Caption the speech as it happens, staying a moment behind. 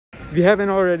If you haven't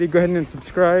already, go ahead and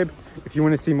subscribe if you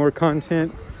want to see more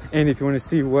content and if you want to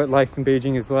see what life in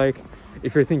Beijing is like.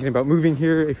 If you're thinking about moving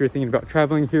here, if you're thinking about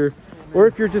traveling here, or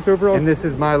if you're just overall. And this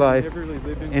is my life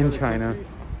in China.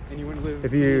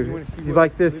 If you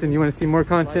like this and you want to see more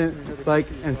content, like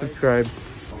and subscribe.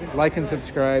 Like and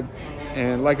subscribe.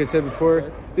 And like I said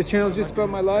before, this channel is just about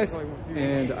my life,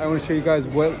 and I want to show you guys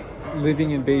what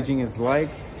living in Beijing is like,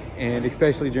 and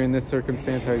especially during this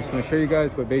circumstance, I just want to show you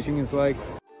guys what Beijing is like.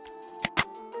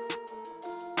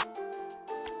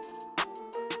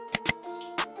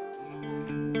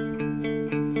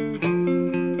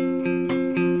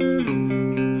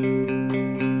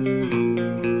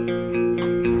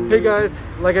 Hey guys,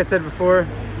 like I said before,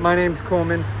 my name's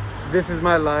Coleman. This is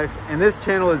my life, and this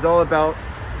channel is all about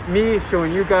me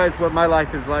showing you guys what my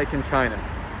life is like in China.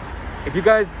 If you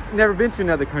guys never been to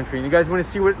another country and you guys want to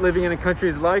see what living in a country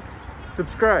is like,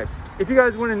 subscribe. If you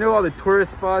guys want to know all the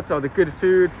tourist spots, all the good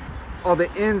food, all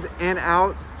the ins and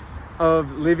outs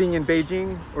of living in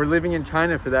Beijing or living in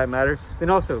China for that matter, then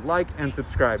also like and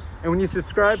subscribe. And when you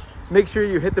subscribe, make sure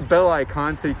you hit the bell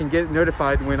icon so you can get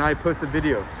notified when I post a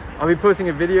video. I'll be posting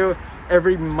a video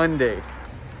every Monday.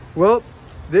 Well,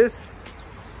 this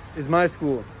is my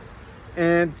school.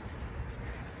 And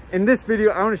in this video,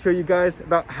 I want to show you guys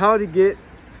about how to get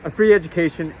a free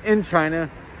education in China,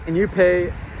 and you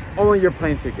pay only your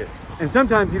plane ticket. And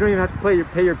sometimes you don't even have to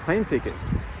pay your plane ticket.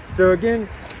 So again,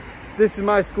 this is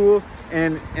my school,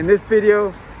 and in this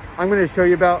video, I'm going to show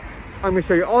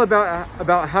you all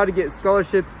about how to get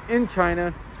scholarships in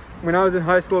China. When I was in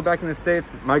high school back in the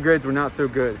States, my grades were not so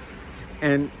good.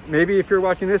 And maybe if you're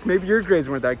watching this, maybe your grades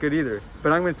weren't that good either.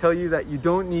 But I'm going to tell you that you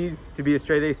don't need to be a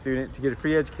straight A student to get a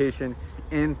free education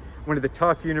in one of the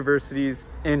top universities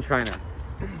in China.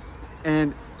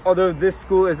 And although this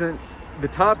school isn't the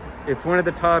top, it's one of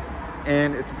the top,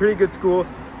 and it's a pretty good school.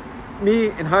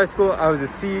 Me, in high school, I was a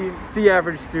C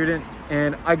average student,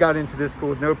 and I got into this school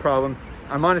with no problem.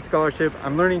 I'm on a scholarship.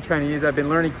 I'm learning Chinese. I've been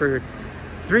learning for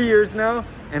 3 years now,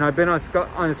 and I've been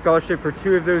on a scholarship for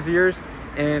 2 of those years.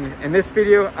 And in this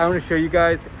video, I want to show you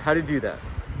guys how to do that.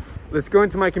 Let's go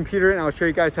into my computer and I'll show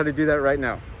you guys how to do that right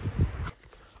now.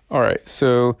 All right,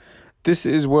 so this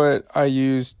is what I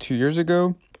used 2 years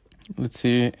ago. Let's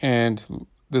see, and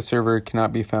the server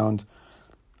cannot be found.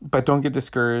 But don't get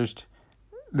discouraged.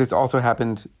 This also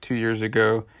happened 2 years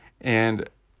ago, and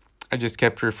I just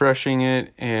kept refreshing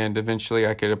it, and eventually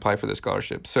I could apply for the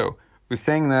scholarship. So with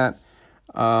saying that,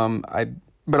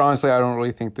 but honestly, I don't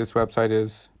really think this website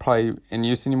is probably in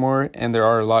use anymore. And there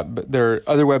are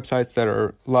other websites that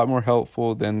are a lot more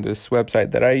helpful than this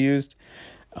website that I used.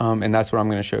 And that's what I'm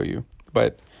going to show you.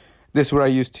 But this is what I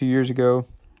used 2 years ago.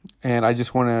 And I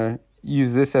just want to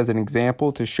use this as an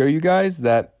example to show you guys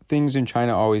that things in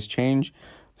China always change.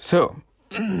 So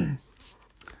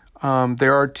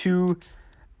there are 2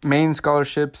 main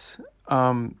scholarships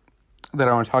that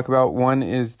I want to talk about. One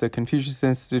is the Confucius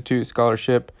Institute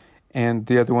Scholarship, and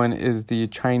the other one is the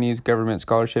Chinese Government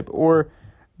Scholarship, or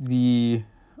the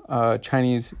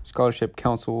Chinese Scholarship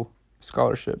Council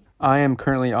Scholarship. I am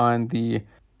currently on the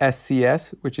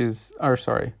SCS,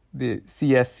 the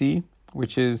CSC,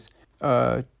 which is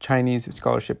Chinese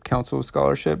Scholarship Council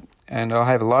Scholarship. And I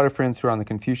have a lot of friends who are on the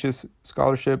Confucius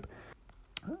Scholarship,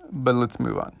 but let's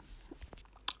move on.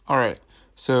 All right,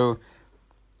 so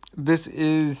this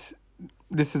is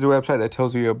a website that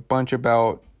tells you a bunch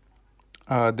about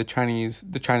the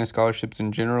China scholarships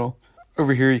in general.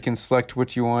 Over here, you can select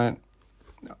what you want.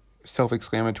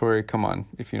 Self-explanatory. Come on,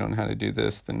 if you don't know how to do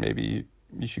this, then maybe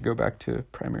you should go back to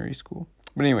primary school.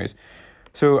 But anyways,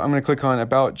 so I'm going to click on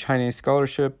About Chinese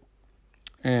Scholarship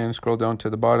and scroll down to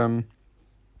the bottom.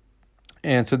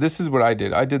 And so this is what I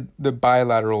did. I did the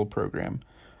bilateral program.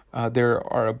 There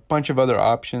are a bunch of other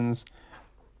options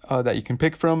that you can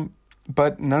pick from,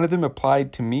 but none of them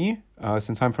applied to me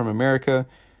since I'm from America.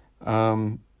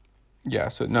 So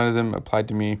none of them applied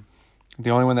to me.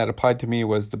 The only one that applied to me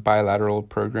was the bilateral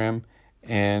program,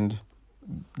 and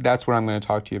that's what I'm going to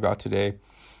talk to you about today.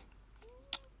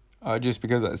 Just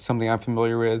because it's something I'm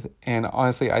familiar with, and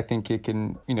honestly, I think it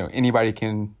can, anybody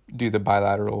can do the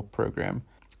bilateral program.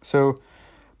 So,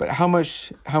 but how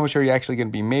much are you actually going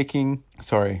to be making?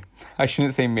 Sorry, I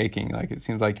shouldn't say making, like it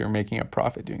seems like you're making a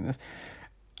profit doing this.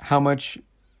 How much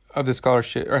of the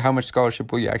scholarship, or how much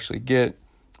scholarship will you actually get?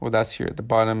 Well, that's here at the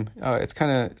bottom. It's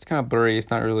kind of blurry.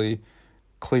 It's not really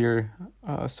clear.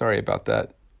 Sorry about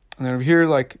that. And then over here,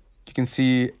 you can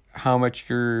see how much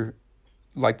the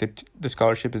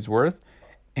scholarship is worth.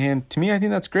 And to me, I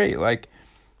think that's great.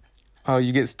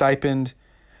 You get stipend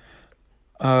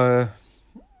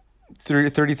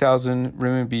 30,000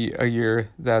 renminbi a year.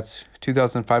 That's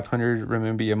 2,500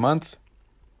 renminbi a month.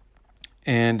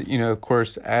 And, of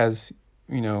course, as,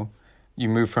 you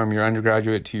move from your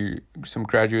undergraduate to some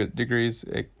graduate degrees,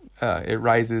 it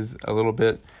rises a little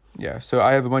bit. Yeah, so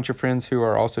I have a bunch of friends who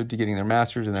are also getting their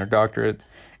master's and their doctorate,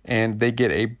 and they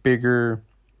get a bigger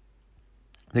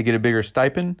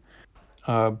stipend.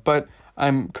 But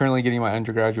I'm currently getting my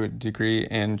undergraduate degree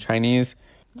in Chinese.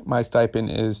 My stipend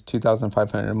is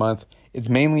 2,500 a month. It's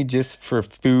mainly just for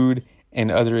food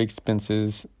and other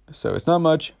expenses, so it's not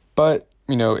much, but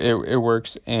it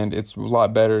works, and it's a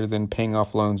lot better than paying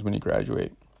off loans when you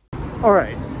graduate. All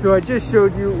right, so I just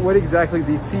showed you what exactly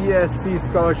the CSC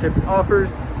scholarship offers,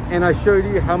 and I showed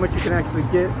you how much you can actually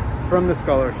get from the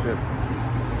scholarship.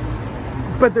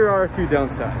 But there are a few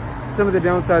downsides. Some of the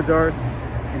downsides are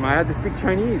you might have to speak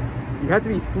Chinese. You have to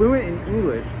be fluent in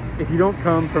English if you don't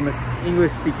come from an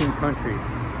English-speaking country.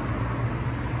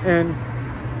 And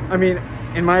I mean,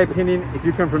 in my opinion, if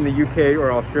you come from the UK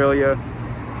or Australia,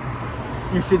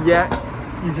 you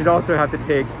should also have to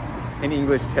take an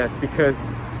English test, because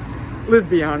let's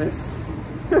be honest,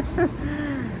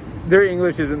 their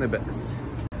English isn't the best.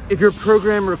 If your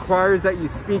program requires that you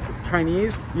speak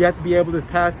Chinese, you have to be able to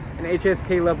pass an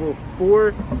HSK level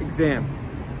 4 exam.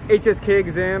 HSK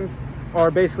exams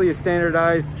are basically a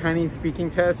standardized Chinese speaking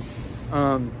test.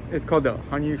 It's called the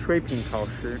Hanyu Shuiping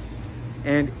Kaoshi.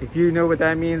 And if you know what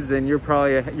that means, then you're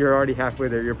already halfway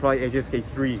there. You're probably HSK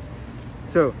 3.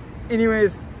 So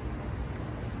anyways,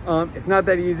 it's not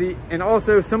that easy. And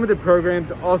also, some of the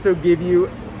programs also give you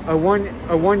a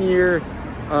one year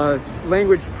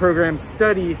language program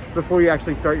study before you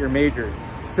actually start your major.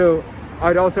 So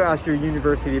I'd also ask your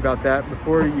university about that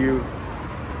before you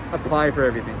apply for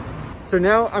everything. So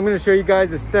now I'm going to show you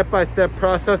guys a step-by-step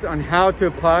process on how to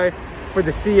apply for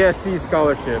the CSC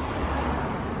scholarship.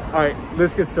 All right,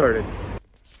 let's get started.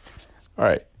 All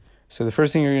right, so the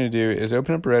first thing you're going to do is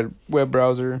open up a web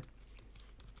browser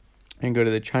and go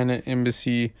to the China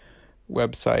Embassy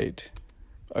website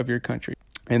of your country.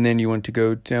 And then you want to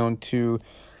go down to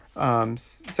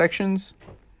sections,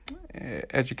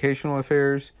 educational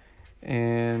affairs,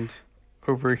 and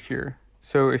over here.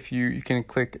 So if you can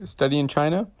click study in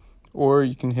China, or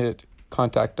you can hit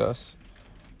contact us.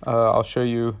 I'll show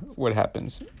you what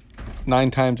happens.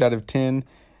 9 times out of 10,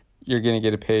 you're going to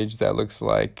get a page that looks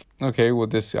like, okay, well,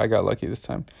 I got lucky this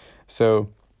time. So,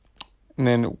 and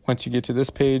then once you get to this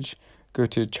page, go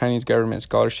to Chinese Government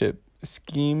Scholarship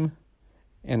Scheme,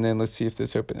 and then let's see if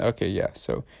this opens. Okay, yeah,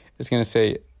 so it's going to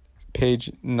say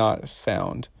page not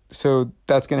found. So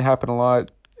that's going to happen a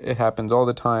lot. It happens all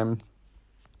the time.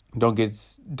 Don't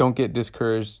get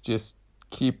discouraged. Just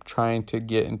keep trying to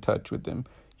get in touch with them.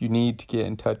 You need to get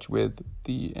in touch with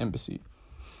the embassy.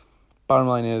 Bottom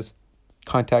line is,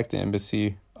 contact the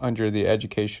embassy under the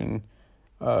education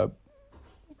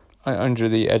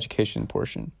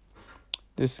portion.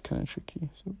 This is kind of tricky.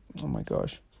 So, oh my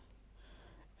gosh.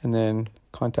 And then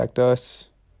contact us.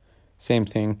 Same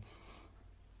thing.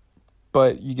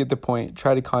 But you get the point.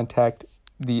 Try to contact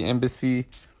the embassy.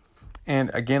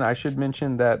 And again, I should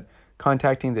mention that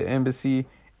contacting the embassy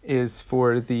is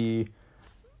for the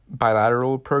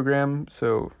bilateral program.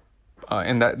 So,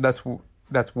 and that's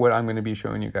what I'm going to be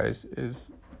showing you guys is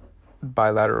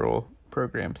bilateral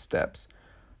program steps.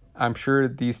 I'm sure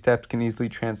these steps can easily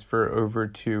transfer over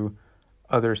to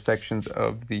other sections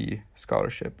of the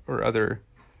scholarship or other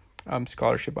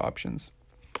scholarship options.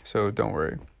 So don't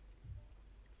worry.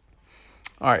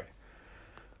 All right.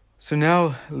 So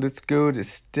now let's go to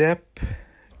step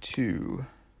 2.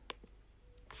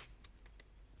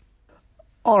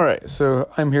 All right. So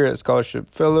I'm here at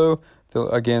Scholarship Fellow.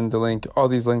 Again, all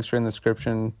these links are in the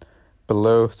description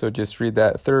below. So just read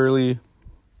that thoroughly,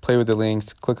 play with the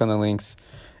links, click on the links,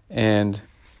 and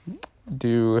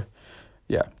do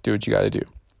what you got to do.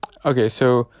 Okay,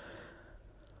 so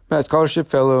I'm at Scholarship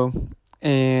Fellow,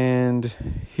 and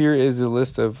here is a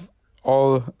list of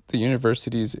all the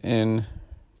universities in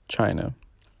China.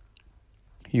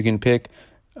 You can pick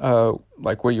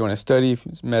like what you want to study: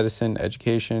 medicine,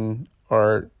 education,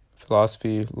 art,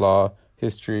 philosophy, law,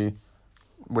 history,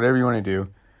 whatever you want to do.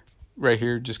 Right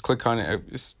here, just click on it.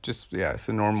 It's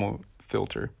a normal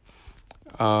filter.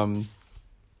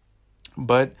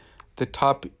 But the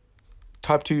top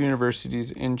 2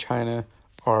 universities in China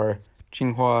are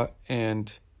Tsinghua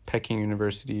and Peking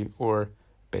University, or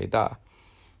Beida.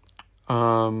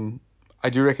 I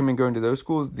do recommend going to those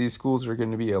schools. These schools are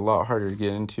going to be a lot harder to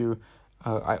get into.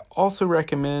 I also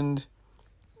recommend,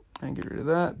 and get rid of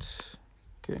that.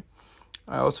 Okay.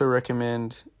 I also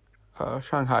recommend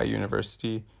Shanghai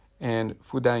University and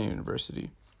Fudan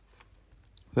University.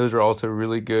 Those are also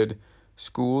really good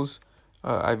schools.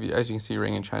 As you can see,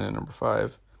 rank in China number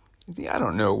 5. I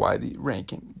don't know why the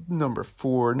ranking number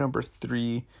 4, number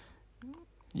 3,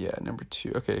 yeah, number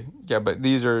 2. Okay, yeah, but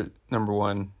these are number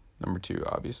 1, number 2,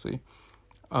 obviously.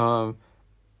 And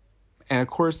of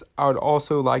course, I would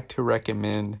also like to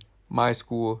recommend my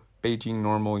school, Beijing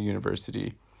Normal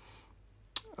University.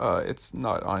 It's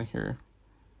not on here.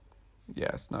 Yeah,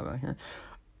 it's not on here.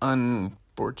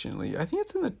 Unfortunately, I think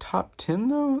it's in the top 10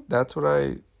 though. That's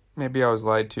what maybe I was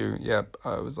lied to. Yep,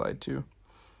 I was lied to.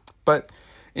 But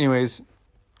anyways,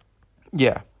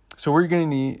 yeah. So what you're going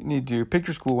to need to do, pick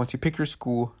your school. Once you pick your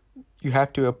school, you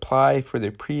have to apply for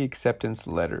the pre-acceptance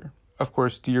letter. Of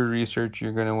course, do your research.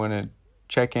 You're going to want to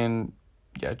check in.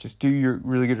 Yeah, just do your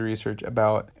really good research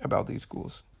about these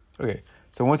schools. Okay,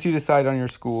 so once you decide on your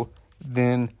school,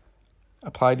 then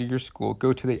apply to your school.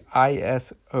 Go to the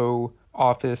ISO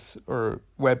office or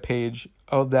webpage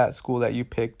of that school that you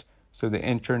picked. So the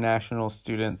International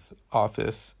Students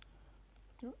Office.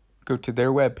 Go to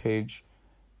their webpage,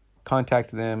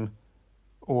 contact them,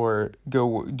 or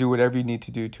go do whatever you need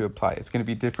to do to apply. It's going to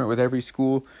be different with every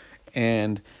school,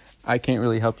 and I can't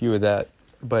really help you with that,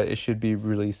 but it should be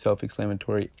really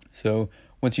self-explanatory. So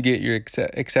once you get your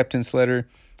acceptance letter,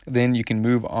 then you can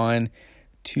move on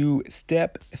to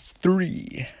step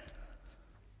 3.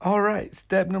 All right,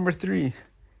 step number 3.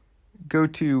 Go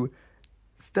to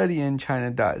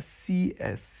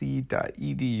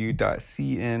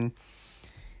studyinchina.csc.edu.cn,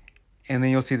 and then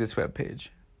you'll see this webpage.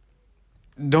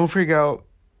 Don't freak out.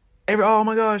 Oh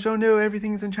my gosh, oh no,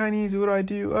 everything's in Chinese. What do I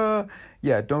do?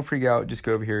 Yeah, don't freak out. Just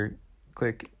go over here,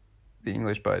 click the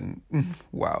English button.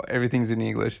 Wow, everything's in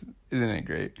English. Isn't it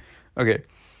great? Okay,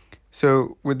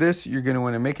 so with this, you're going to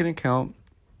want to make an account,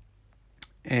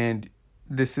 and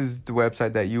this is the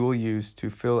website that you will use to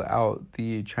fill out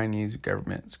the Chinese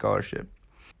government scholarship.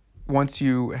 Once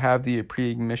you have the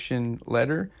pre-admission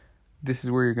letter, this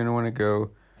is where you're going to want to go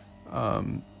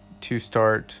to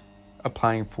start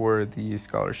applying for the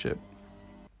scholarship.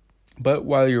 But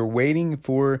while you're waiting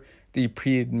for the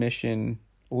pre-admission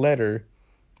letter,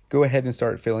 go ahead and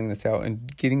start filling this out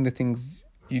and getting the things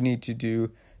you need to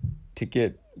do to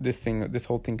get this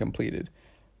whole thing completed.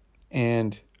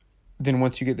 And then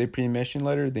once you get the pre-admission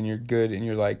letter, then you're good and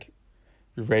you're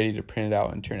ready to print it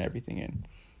out and turn everything in.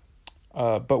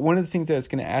 But one of the things that it's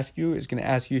going to ask you is going to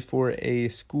ask you for a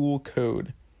school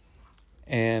code.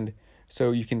 And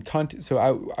so you can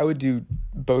I would do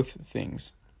both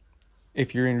things.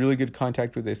 If you're in really good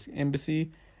contact with this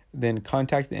embassy, then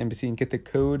contact the embassy and get the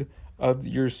code of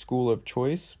your school of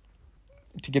choice.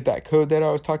 To get that code that I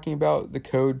was talking about, the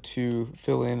code to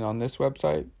fill in on this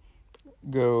website,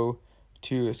 go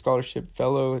to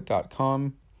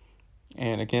scholarshipfellow.com.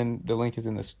 And again, the link is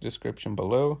in the description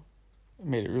below. I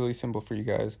made it really simple for you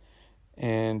guys.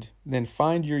 And then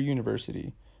find your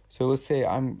university. So let's say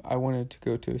I wanted to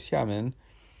go to Xiamen.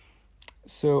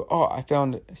 So, I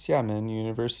found Xiamen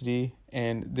University,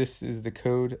 and this is the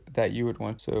code that you would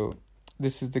want. So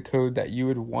this is the code that you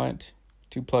would want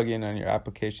to plug in on your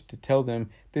application to tell them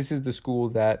this is the school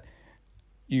that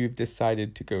you've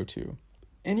decided to go to.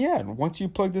 And yeah, once you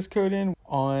plug this code in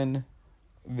on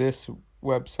this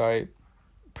website,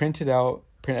 print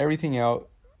everything out,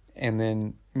 and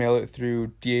then mail it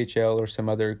through DHL or some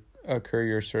other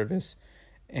courier service.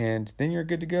 And then you're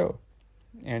good to go.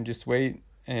 And just wait,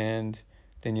 and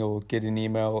then you'll get an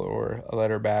email or a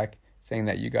letter back saying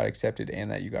that you got accepted and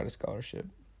that you got a scholarship.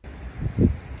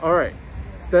 All right,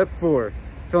 step 4,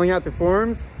 filling out the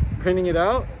forms, printing it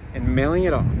out, and mailing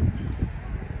it off.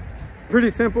 It's pretty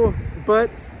simple, but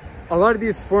a lot of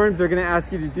these forms are going to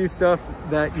ask you to do stuff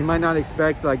that you might not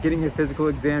expect, like getting your physical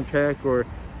exam check or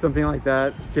something like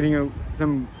that, getting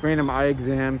some random eye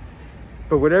exam.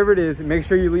 But whatever it is, make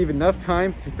sure you leave enough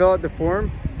time to fill out the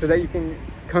form so that you can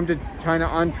come to China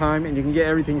on time and you can get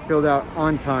everything filled out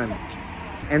on time.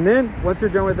 And then once you're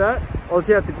done with that, all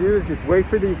you have to do is just wait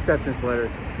for the acceptance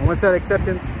letter. And once that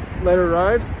acceptance letter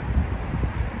arrives,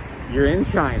 you're in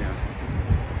China.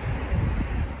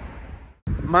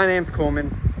 My name's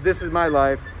Coleman. This is my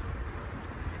life.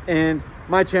 And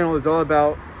my channel is all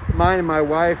about mine and my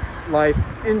wife's life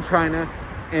in China.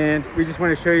 And we just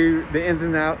want to show you the ins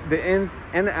and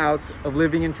the outs of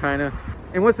living in China.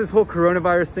 And once this whole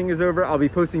coronavirus thing is over, I'll be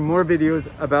posting more videos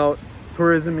about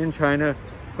tourism in China,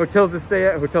 hotels to stay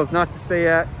at, hotels not to stay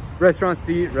at, restaurants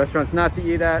to eat, restaurants not to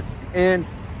eat at, and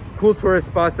cool tourist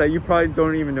spots that you probably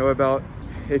don't even know about.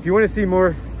 If you want to see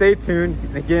more, stay tuned.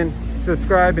 And again,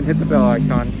 subscribe and hit the bell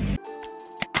icon.